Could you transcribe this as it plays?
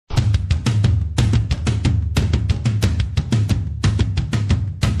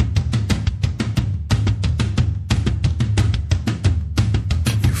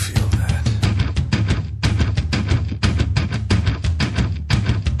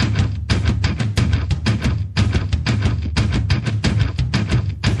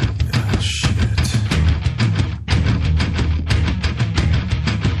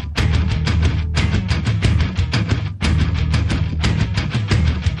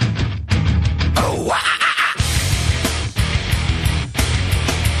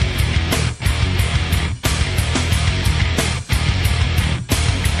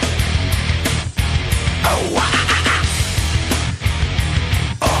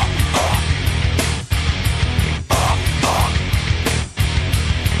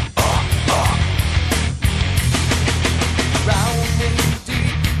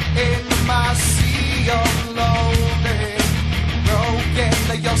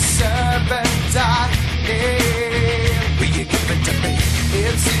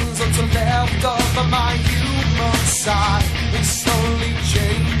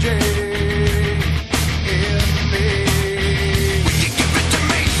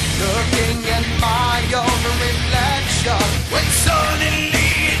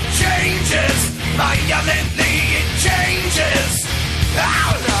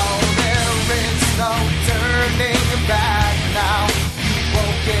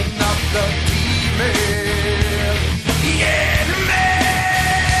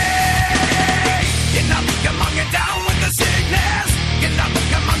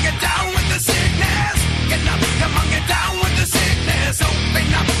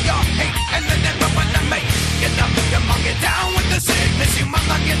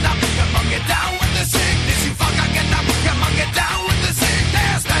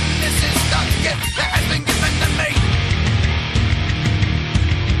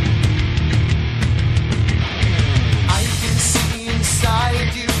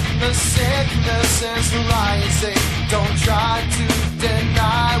voices rising. Don't try to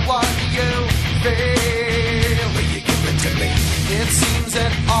deny what you feel. Will you give it to me? It seems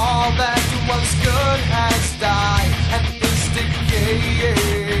that all that was good has died and is decaying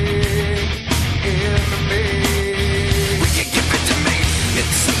in me. Will you give it to me? It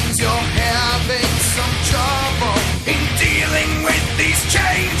seems you're having some trouble In dealing with these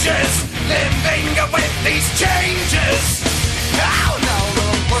changes, living with these changes. now. Now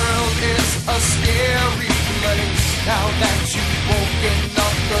the world is a scary place. Now that you've woken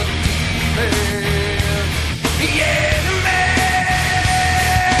up the demon. The enemy.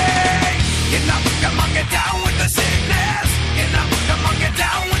 You know, come on.